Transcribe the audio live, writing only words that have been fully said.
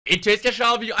In today's Clash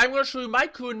Royale video, I'm going to show you my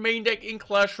current main deck in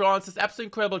Clash Royale. It's this absolutely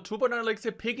incredible Turbo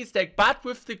Elixir Piggy's deck, but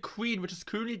with the Queen, which is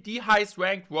currently the highest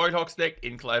ranked Royal Hogs deck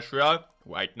in Clash Royale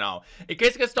right now. In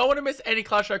case you guys don't want to miss any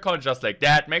Clash Royale content just like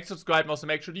that, make sure to subscribe and also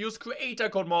make sure to use creator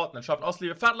code Morten and shop and also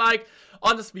leave a fat like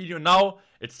on this video. Now,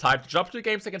 it's time to jump to the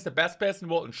games against the best players in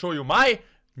the world and show you my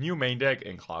new main deck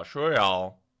in Clash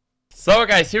Royale. So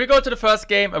guys, here we go to the first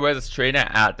game versus Trainer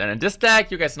Ad. And in this deck,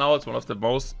 you guys know it's one of the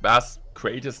best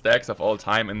creative decks of all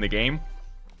time in the game,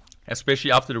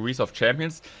 especially after the release of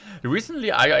Champions.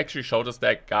 Recently, I actually showed this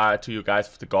deck to you guys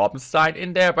with the Gorbenstein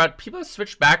in there, but people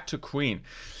switched back to Queen.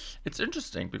 It's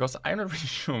interesting because I'm not really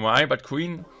sure why, but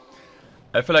Queen,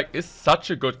 I feel like, is such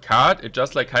a good card. It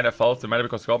just like kind of fell off the meta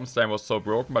because Gorbenstein was so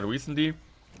broken, but recently,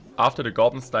 after the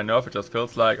Gorbenstein nerf, it just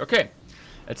feels like, okay,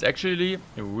 it's actually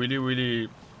a really,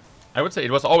 I would say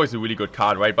it was always a really good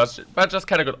card, right? But just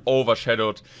kind of got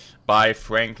overshadowed by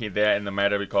Frankie there in the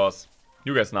meta because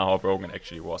you guys know how broken it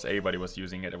actually was. Everybody was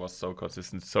using it. It was so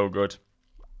consistent, so good.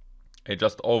 It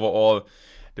just overall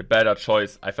the better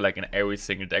choice, I feel like, in every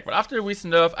single deck. But after the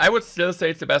recent nerf, I would still say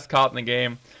it's the best card in the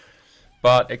game.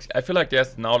 But I feel like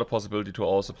there's now the possibility to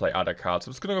also play other cards. So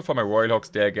I'm just going to go for my Royal Hogs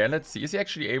there again. Let's see. Is he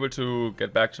actually able to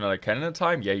get back to another cannon in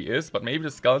time? Yeah, he is. But maybe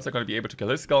the Skeletons are going to be able to kill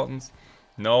his Skeletons.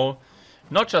 No.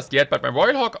 Not just yet, but my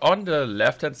Royal Hog on the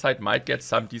left-hand side might get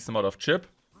some decent amount of chip,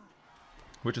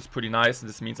 which is pretty nice. And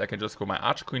this means I can just go my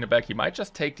Archer Queen back. He might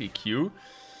just take the EQ.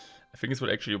 I think this would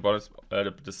actually be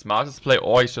the smartest play,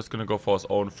 or he's just going to go for his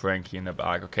own Frankie in the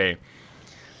back. Okay.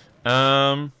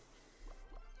 I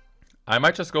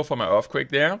might just go for my Earthquake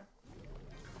there.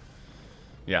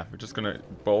 Yeah, we're just going to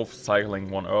both cycling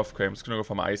one Earthquake. I'm just going to go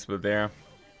for my Ice Will there.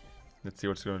 Let's see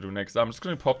what's going to do next. I'm just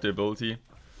going to pop the ability.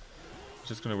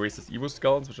 Just gonna waste his Evo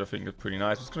Skeletons, which I think is pretty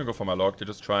nice. Just gonna go for my Log. They're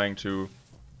just trying to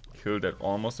kill that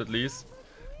almost at least.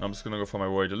 Now I'm just gonna go for my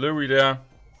Royal Delivery there.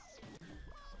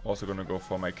 Also gonna go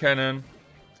for my Cannon.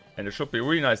 And it should be a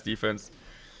really nice defense.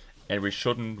 And we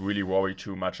shouldn't really worry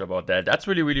too much about that. That's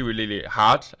really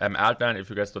hard. Adman, if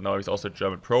you guys don't know, he's also a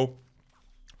German pro.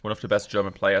 One of the best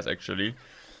German players actually.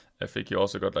 I think he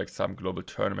also got like some global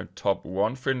tournament top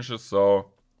 1 finishes, so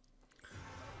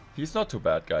he's not too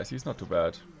bad, guys. He's not too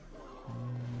bad.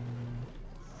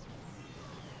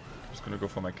 Just gonna go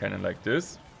for my cannon like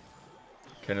this.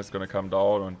 Cannon's gonna come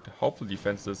down and hopefully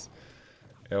defense this.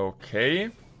 Okay.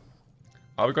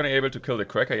 Are we gonna be able to kill the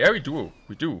Cracker? Yeah, we do.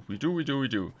 We do.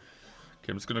 Okay,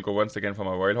 I'm just gonna go once again for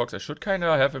my Royal Hogs. I should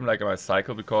kinda have him like in my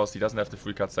cycle because he doesn't have the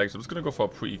free card cycle. So I'm just gonna go for a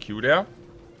pre-EQ there.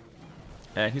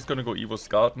 And he's gonna go Evo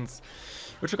Skeletons,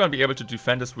 which are gonna be able to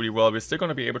defend this really well. We're still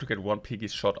gonna be able to get one Piggy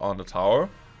shot on the tower.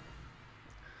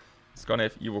 He's gonna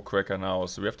have Evo Cracker now,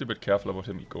 so we have to be a bit careful about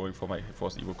him going for his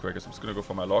Evo Cracker. So I'm just gonna go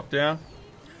for my Log there.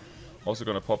 Also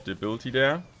gonna pop the ability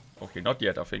there. Okay, not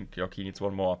yet. I think he needs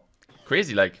one more.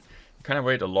 Crazy, like, you kind of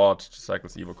wait a lot to cycle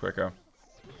his Evo Cracker.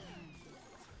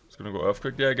 Just gonna go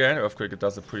Earthquake there again. Earthquake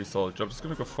does a pretty solid job. Just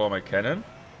gonna go for my Cannon.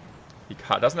 He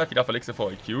doesn't have enough Elixir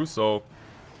for EQ, so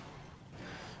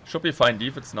should be fine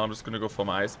defense. Now I'm just gonna go for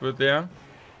my Ice Bird there.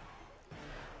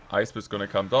 Ice is gonna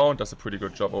come down, does a pretty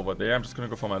good job over there. I'm just gonna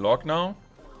go for my Log now.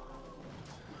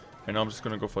 And now I'm just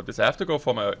gonna go for this. I have to go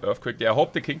for my Earthquake there. I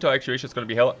hope the King Tower activation is gonna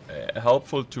be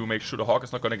helpful to make sure the Hawk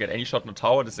is not gonna get any shot on the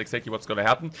tower. This is exactly what's gonna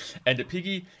happen. And the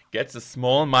Piggy gets a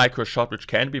small micro shot which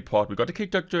can be port. We got the King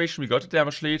Tower activation, we got the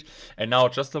damage lead, and now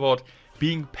it's just about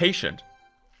being patient.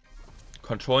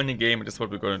 Controlling the game, and this is what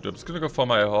we're gonna do. I'm just gonna go for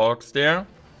my Hogs there.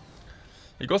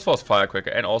 He goes for his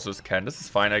Firecracker and also his Cannon. This is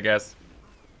fine, I guess.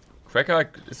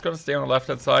 Cracker is going to stay on the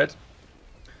left-hand side,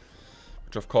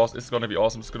 which of course is going to be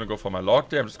awesome. I'm just going to go for my Log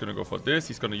there. I'm just going to go for this.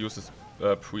 He's going to use his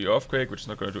pre-Earthquake, which is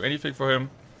not going to do anything for him.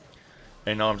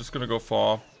 And now I'm just going to go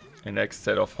for a next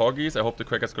set of Hoggies. I hope the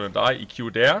Cracker's going to die.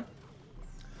 EQ there.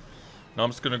 Now I'm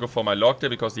just going to go for my Log there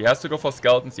because he has to go for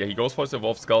Skeletons. Yeah, he goes for his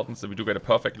Evolved Skeletons, so we do get a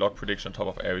perfect Log prediction on top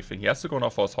of everything. He has to go now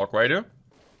for his Hog Rider.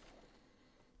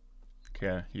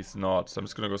 Okay, he's not. So I'm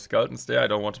just going to go Skeletons there. I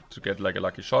don't want him to get like a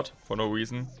lucky shot for no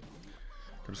reason.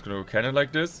 I'm just gonna go Cannon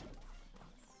like this.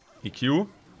 EQ.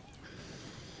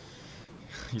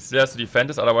 He still has to defend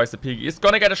this, otherwise the Piggy is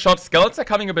gonna get a shot. Skeletons are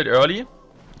coming a bit early.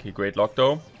 Okay, great Lock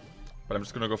though. But I'm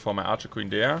just gonna go for my Archer Queen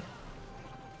there.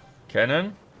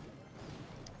 Cannon.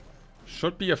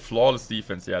 Should be a flawless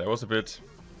defense. Yeah, that was a bit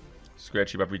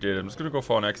scratchy, but we did. I'm just gonna go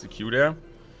for an EQ there. I'm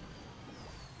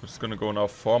just gonna go now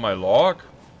for my Log.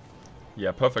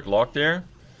 Yeah, perfect Log there.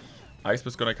 Ice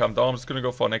is gonna come down. I'm just gonna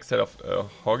go for next set of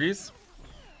Hoggies.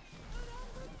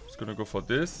 Gonna go for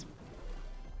this.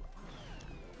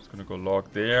 Just gonna go Log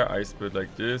there, Ice Bird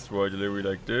like this, Royal Delivery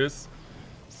like this,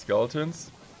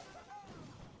 Skeletons.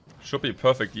 Should be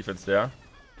perfect defense there.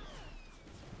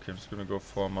 Okay, I'm just gonna go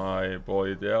for my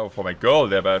boy there, or for my girl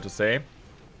there, better to say.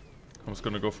 I'm just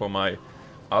gonna go for my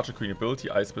Archer Queen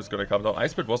ability. Ice Spirit's gonna come down.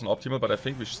 Ice Spirit wasn't optimal, but I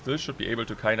think we still should be able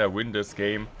to kind of win this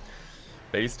game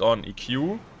based on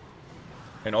EQ.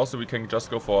 And also we can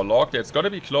just go for a log there. It's gonna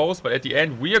be close, but at the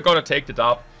end we are gonna take the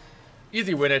dub.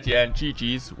 Easy win at the end.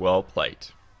 GG's, well played.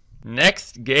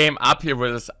 Next game up here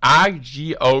was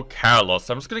RGO Carlos.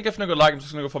 So I'm just gonna give him a good like. I'm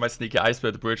just gonna go for my sneaky Ice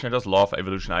Spirit at the bridge. And I just love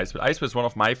Evolution Ice Spirit. Ice Spirit is one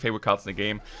of my favorite cards in the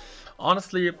game.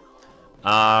 Honestly,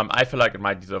 I feel like it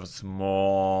might deserve a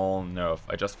small nerf.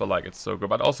 I just feel like it's so good.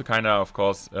 But also kind of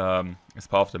course, is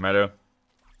part of the meta.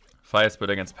 Fire Spirit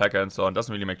against Pekka and so on.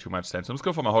 Doesn't really make too much sense. So I'm just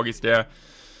going for my Hoggies there.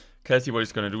 Can't see what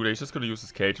he's gonna do there. He's just gonna use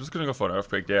his cage. I'm just gonna go for an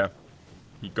Earthquake there.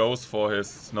 He goes for his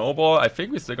Snowball. I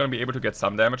think we're still gonna be able to get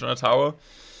some damage on the tower,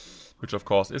 which of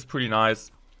course is pretty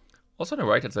nice. Also on the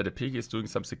right hand side, the Piggy is doing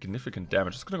some significant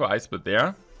damage. Just gonna go Ice Split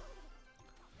there.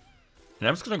 And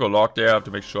I'm just gonna go Log there to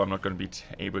make sure I'm not gonna be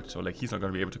able to, like, he's not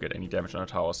gonna be able to get any damage on the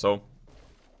tower. So,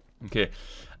 okay.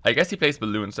 I guess he plays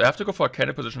Balloon. So I have to go for a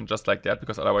cannon position just like that,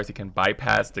 because otherwise he can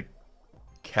bypass the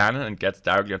cannon and gets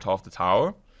directly on top of the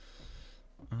tower.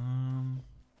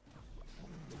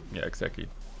 Yeah, exactly.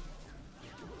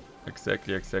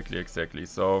 Exactly.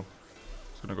 So,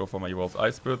 just gonna go for my Evolved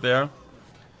Ice Spirit there.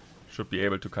 Should be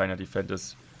able to kind of defend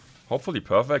this. Hopefully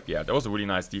perfect. Yeah, that was a really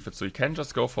nice defense. So you can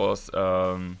just go for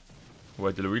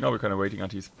Wait, Delorino, we're kind of waiting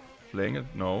until he's playing it.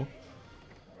 No.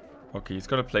 Okay, he's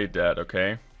gonna play that.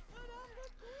 Okay.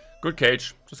 Good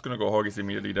cage. Just gonna go Hoggies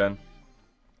immediately then.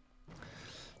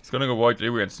 He's gonna go Void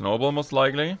Delivery and Snowball most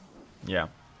likely. Yeah.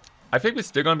 I think we're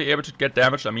still gonna be able to get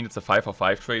damage. I mean, it's a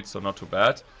 5-for-5 trade, so not too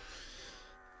bad.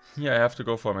 Here I have to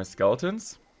go for my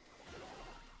Skeletons.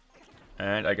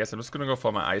 And I guess I'm just gonna go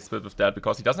for my Ice Split with that,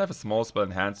 because he doesn't have a small spell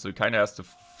in hand, so he kind of has to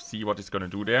see what he's gonna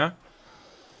do there.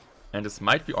 And this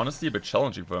might be honestly a bit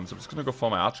challenging for him, so I'm just gonna go for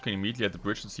my Archer Queen immediately at the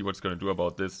bridge and see what he's gonna do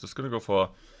about this. Just gonna go for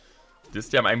this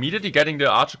there. I'm immediately getting the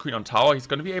Archer Queen on tower. He's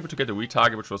gonna be able to get the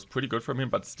retarget, which was pretty good from him,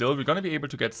 but still, we're gonna be able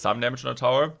to get some damage on the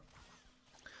tower.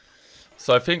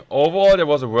 So I think overall there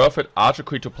was a worth it Archer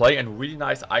Queen to play, and really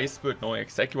nice Ice Spirit, knowing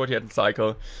exactly what he had in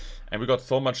cycle. And we got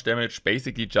so much damage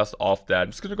basically just off that. I'm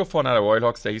just gonna go for another Royal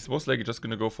Hogs there. He's most likely just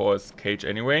gonna go for his cage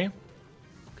anyway.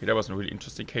 Okay, that was a really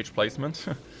interesting cage placement.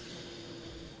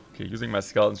 Okay, using my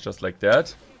Skeletons just like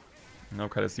that. Now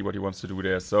kind of see what he wants to do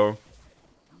there. So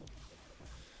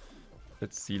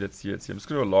let's see. I'm just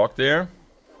gonna log there.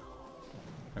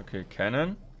 Okay,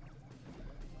 Cannon.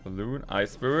 Balloon,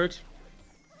 Ice Spirit.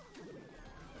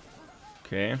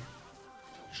 Okay.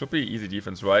 Should be easy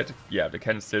defense, right? Yeah, the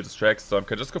cannon still distracts, so I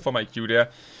can just go for my Q there.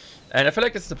 And I feel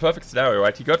like this is the perfect scenario,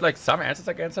 right? He got like some answers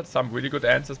against it, some really good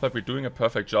answers, but we're doing a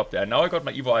perfect job there. And now I got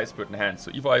my Evo Ice Spirit in hand,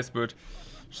 so Evo Ice Spirit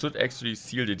should actually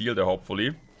seal the deal there,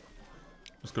 hopefully.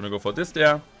 Just gonna go for this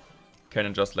there.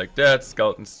 Cannon just like that.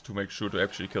 Skeletons to make sure to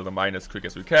actually kill the mine as quick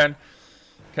as we can.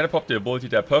 Can I pop the ability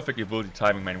there? Perfect ability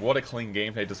timing, man. What a clean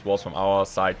gameplay this was from our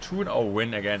side. 2-0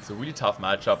 win against a really tough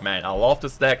matchup, man. I love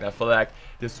this deck. I feel like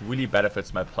this really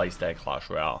benefits my playstyle Clash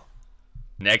Royale.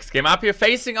 Next game up here,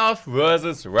 facing off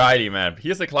versus Riley, man.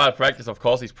 Here's a clear practice. Of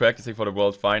course, he's practicing for the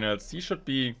World Finals. He should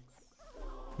be...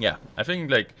 Yeah, I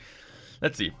think, like...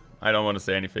 Let's see. I don't want to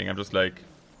say anything. I'm just, like...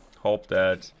 Hope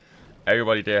that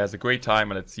everybody there has a great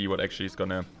time. And let's see what actually is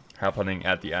gonna happening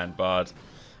at the end. But...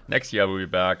 Next year we'll be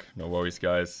back, no worries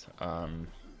guys.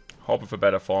 Hoping for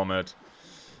better format.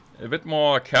 A bit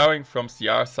more caring from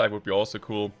CR side would be also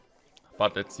cool.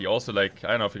 But let's see, also like, I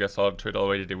don't know if you guys saw on Twitter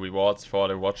already, the rewards for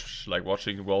the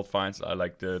watching the World Finals are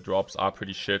like, the drops are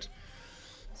pretty shit.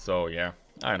 So yeah,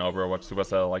 I don't know bro, what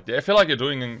Supercell like. I feel like they're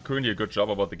doing currently a good job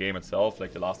about the game itself.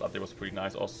 Like the last update was pretty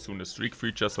nice. Also soon the streak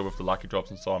feature, so with the lucky drops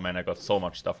and so on, man, I got so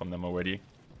much stuff from them already.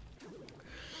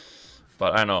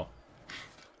 But I don't know.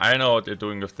 I know what they're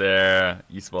doing with their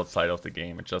esports side of the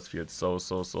game. It just feels so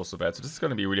bad. So this is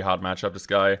going to be a really hard matchup. This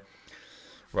guy,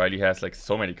 Riley, has like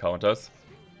so many counters.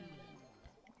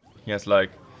 He has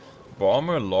like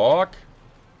Bomber, Log,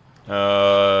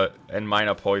 and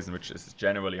Minor Poison, which is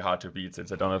generally hard to beat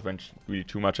since I don't have really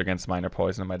too much against Minor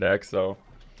Poison in my deck. So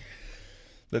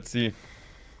let's see.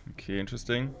 Okay,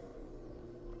 interesting.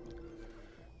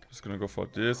 Just going to go for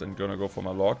this and going to go for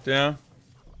my Log there.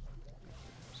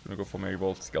 Gonna go for my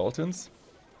Evolved Skeletons.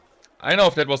 I don't know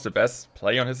if that was the best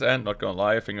play on his end, not gonna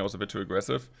lie. I think that was a bit too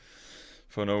aggressive.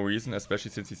 For no reason, especially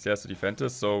since he stares to defend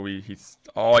this. So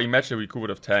oh, imagine we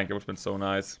could have tanked. It would have been so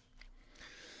nice.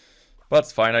 But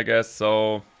it's fine, I guess.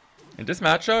 So, in this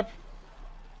matchup,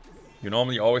 you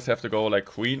normally always have to go like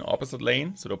Queen opposite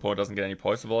lane. So the opponent doesn't get any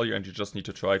poison value. And you just need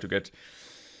to try to get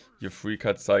your free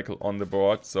cut cycle on the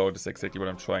board. So this is exactly what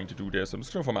I'm trying to do there. So I'm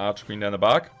just going for my Archer Queen there in the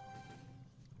back.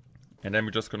 And then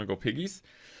we're just gonna go piggies.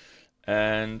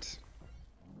 And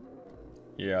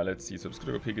yeah, let's see. So I'm just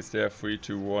gonna go piggies there. 3,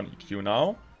 2, 1, EQ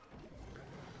now.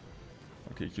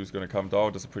 Okay, EQ's gonna come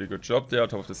down. Does a pretty good job there. On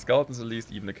top of the skeletons at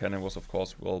least. Even the cannon was of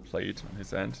course well played on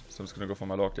his end. So I'm just gonna go for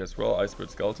my log there as well. Ice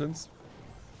Spirit skeletons.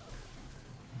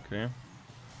 Okay.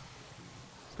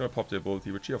 It's gonna pop the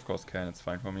ability, which he of course can. It's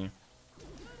fine for me.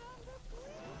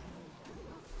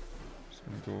 Just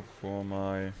gonna go for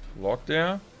my log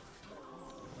there.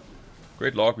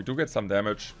 Great log. We do get some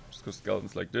damage. Just go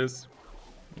skeletons like this.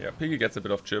 Yeah, Piggy gets a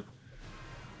bit of chip.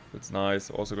 That's nice.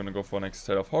 Also gonna go for an next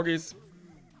set of Hoggies.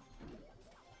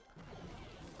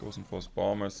 Goes in for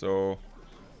bomber, so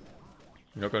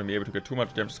you're not gonna be able to get too much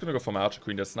damage. I'm just gonna go for my Archer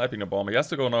Queen. They're sniping the bomber. He has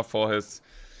to go now for his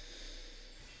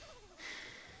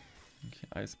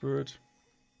Ice Spirit.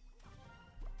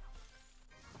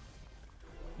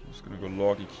 I'm just gonna go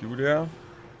log EQ there.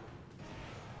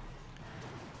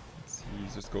 Let's see, he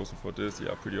just goes in for this.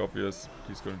 Yeah, pretty obvious.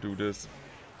 He's gonna do this.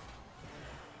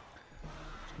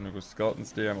 Just gonna go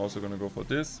skeletons there. I'm also gonna go for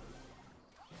this.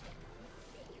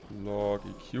 Log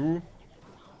EQ.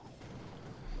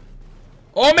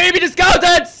 Oh, maybe the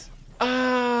skeletons!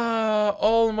 Ah,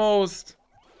 almost.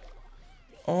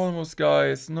 Almost,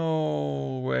 guys.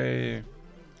 No way.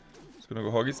 Just gonna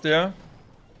go Hoggies there.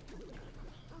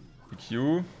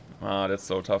 EQ. Ah, that's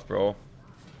so tough, bro.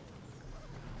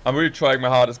 I'm really trying my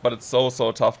hardest, but it's so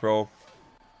tough, bro.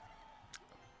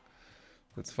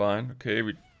 That's fine. Okay,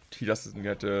 he doesn't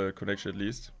get the connection at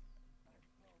least.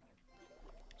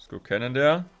 Let's go cannon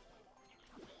there.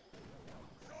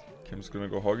 Okay, I'm just gonna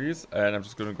go Hoggies, and I'm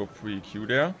just gonna go pre-EQ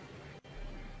there.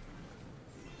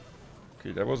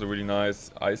 Okay, that was a really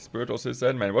nice Ice Spirit also his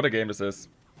end. Man, what a game this is.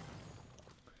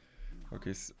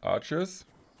 Okay, archers.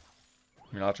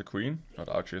 I mean Archer Queen, not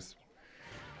archers.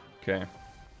 Okay.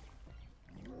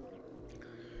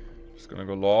 Just gonna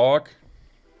go log.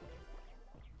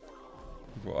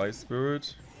 Go Ice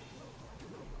Spirit.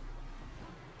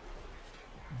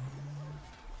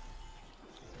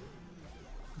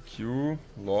 Q,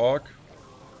 log.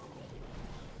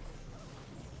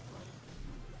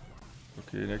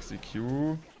 Okay, next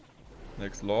EQ.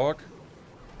 Next log.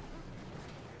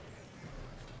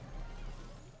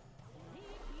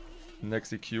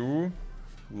 Next EQ.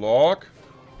 Log.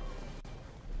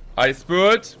 Ice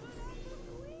Spirit.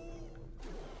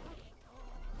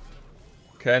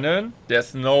 Cannon.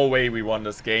 There's no way we won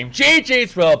this game.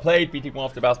 GG's, well played, beating one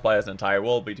of the best players in the entire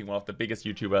world, beating one of the biggest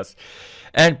YouTubers,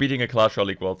 and beating a Clash Royale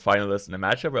League World finalist in a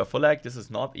matchup where I feel like this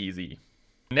is not easy.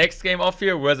 Next game off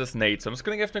here versus Nate. So I'm just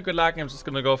gonna give him good luck and I'm just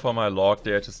gonna go for my log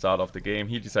there to start off the game.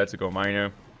 He decides to go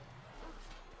miner.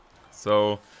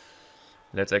 So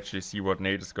let's actually see what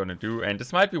Nate is gonna do. And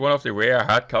this might be one of the rare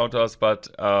hard counters, but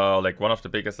like one of the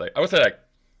biggest, like I would say, like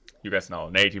you guys know,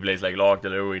 Nate, he plays like log,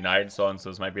 delivery, knight, and so on. So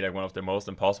this might be like one of the most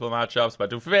impossible matchups. But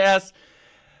to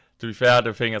be fair,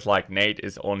 the thing is like Nate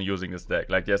is only using this deck.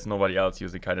 Like there's nobody else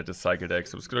using kind of this cycle deck.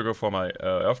 So I'm just gonna go for my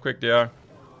earthquake there.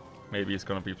 Maybe he's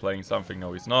gonna be playing something.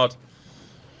 No, he's not.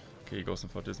 Okay, he goes in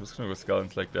for this. I'm just gonna go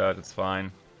skeletons like that. It's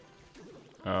fine.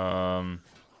 I'm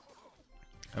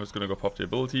just gonna go pop the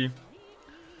ability.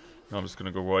 Now I'm just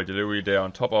gonna go royal delivery there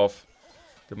on top of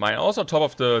the mine, also on top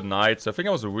of the knight. So I think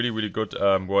that was a really good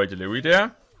royal delivery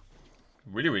there.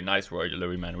 Really nice royal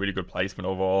delivery, man. Really good placement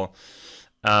overall.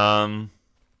 I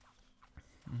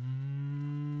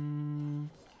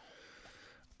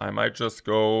might just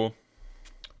go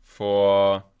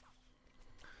for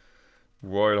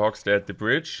Royal Hogs there at the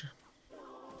bridge.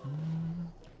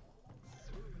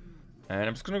 And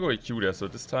I'm just gonna go EQ there. So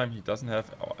this time he doesn't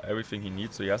have everything he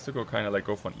needs. So he has to go kind of like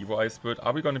go for an Evo Ice Spirit.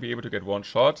 Are we gonna be able to get one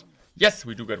shot? Yes,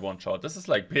 we do get one shot. This is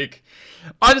like big.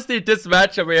 Honestly, this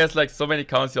matchup where he has like so many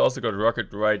counts, he also got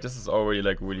rocket right. This is already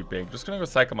like really big. Just gonna go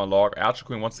cycle my log. Archer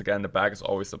Queen once again in the back is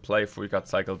always a play. 3 card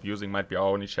cycle abusing might be our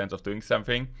only chance of doing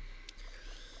something.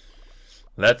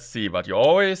 Let's see, but you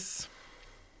always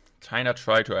kinda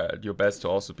try to your best to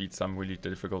also beat some really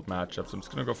difficult matchups. I'm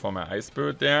just gonna go for my Ice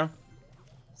Spirit there.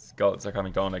 Skeletons are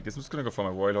coming down like this. I'm just gonna go for my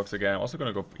Royal Hogs again. I'm also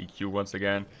gonna go EQ once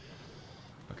again.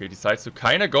 Okay, decides to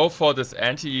kind of go for this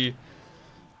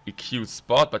anti-EQ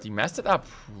spot, but he messed it up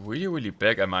really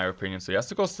big in my opinion. So he has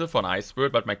to go still for an Ice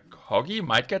Spirit, but my Hoggy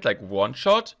might get like 1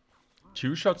 shot,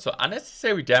 2 shots. So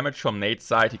unnecessary damage from Nate's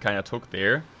side he kind of took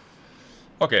there.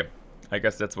 Okay, I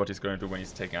guess that's what he's going to do when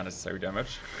he's taking unnecessary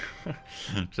damage.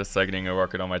 Just cycling a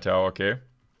rocket on my tower, okay.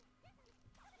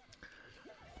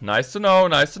 Nice to know,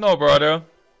 brother. Okay,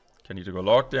 I need to go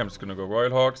log there. I'm just going to go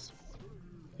Royal Hogs.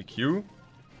 EQ.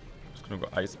 Gonna go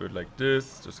Ice Spirit like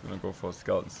this. Just gonna go for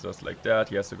skeletons just like that.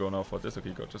 He has to go now for this.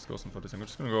 Okay, just goes in for this. I'm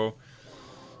just gonna go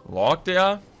log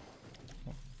there.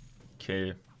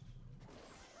 Okay.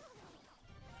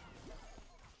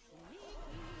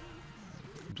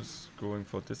 I'm just going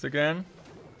for this again.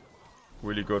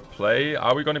 Really good play.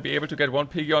 Are we going to be able to get one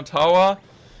piggy on tower?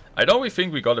 I don't really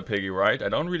think we got a piggy, right? I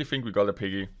don't really think we got a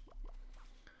piggy.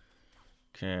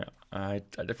 Okay.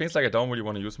 It feels like I don't really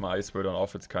want to use my Ice Bird on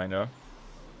offense, kinda. Okay,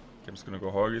 I'm just gonna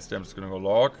go Hogs, then I'm just gonna go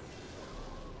Log.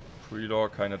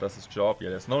 Pre-Log kinda does his job. Yeah,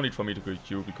 there's no need for me to go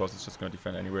EQ because it's just gonna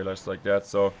defend anyway, just like that.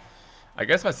 So, I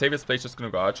guess my safest play is just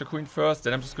gonna go Archer Queen first,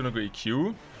 then I'm just gonna go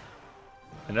EQ.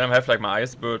 And then I have like my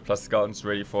Ice Bird plus Skeletons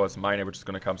ready for his miner, which is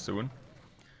gonna come soon.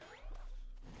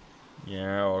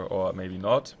 Yeah, or maybe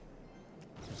not. So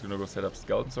I'm just gonna go set up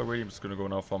Skeletons already. I'm just gonna go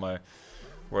now for my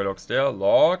Royal Hogs there.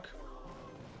 Log.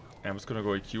 And I'm just gonna go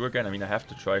EQ again. I mean, I have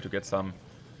to try to get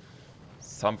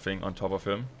something on top of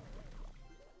him.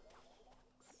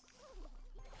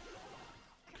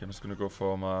 Okay, I'm just gonna go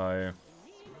for my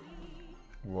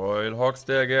Royal Hogs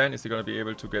there again. Is he gonna be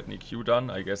able to get an EQ done?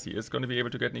 I guess he is gonna be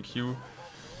able to get an EQ.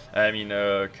 I mean,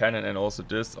 cannon and also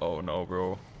this. Oh no,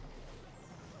 bro.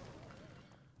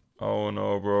 Oh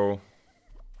no, bro.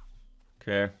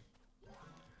 Okay.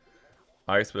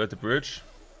 Ice at the bridge.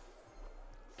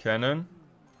 Cannon.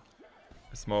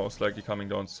 Is most likely coming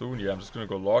down soon. Yeah, I'm just gonna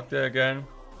go Log there again.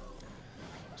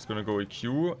 Just gonna go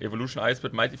EQ. Evolution Ice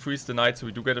Bird might freeze the Knight, so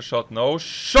we do get a shot. No.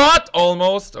 Shot!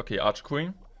 Almost! Okay, Arch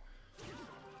Queen.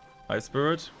 Ice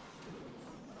Bird.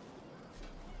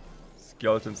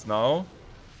 Skeletons now.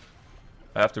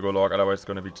 I have to go Log, otherwise it's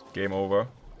gonna be game over.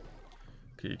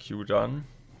 Okay, EQ done.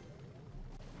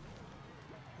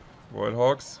 Royal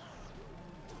Hogs.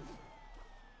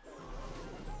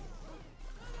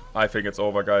 I think it's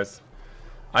over, guys.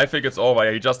 I think it's over.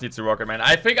 Yeah, he just needs to rocket, man.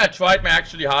 I think I tried my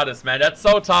actually hardest, man. That's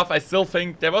so tough. I still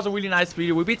think there was a really nice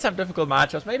video. We beat some difficult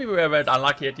matchups. Maybe we were a bit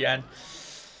unlucky at the end.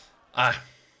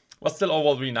 Was still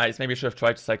overall really nice. Maybe I should have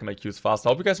tried to cycle my Qs faster.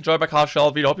 Hope you guys enjoyed my Clash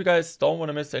Royale video. Hope you guys don't want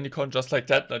to miss any content just like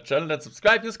that on the channel. Then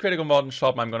subscribe, use Critical Morden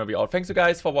Shop. I'm gonna be out. Thanks you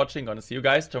guys for watching. Gonna see you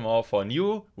guys tomorrow for a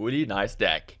new, really nice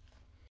deck.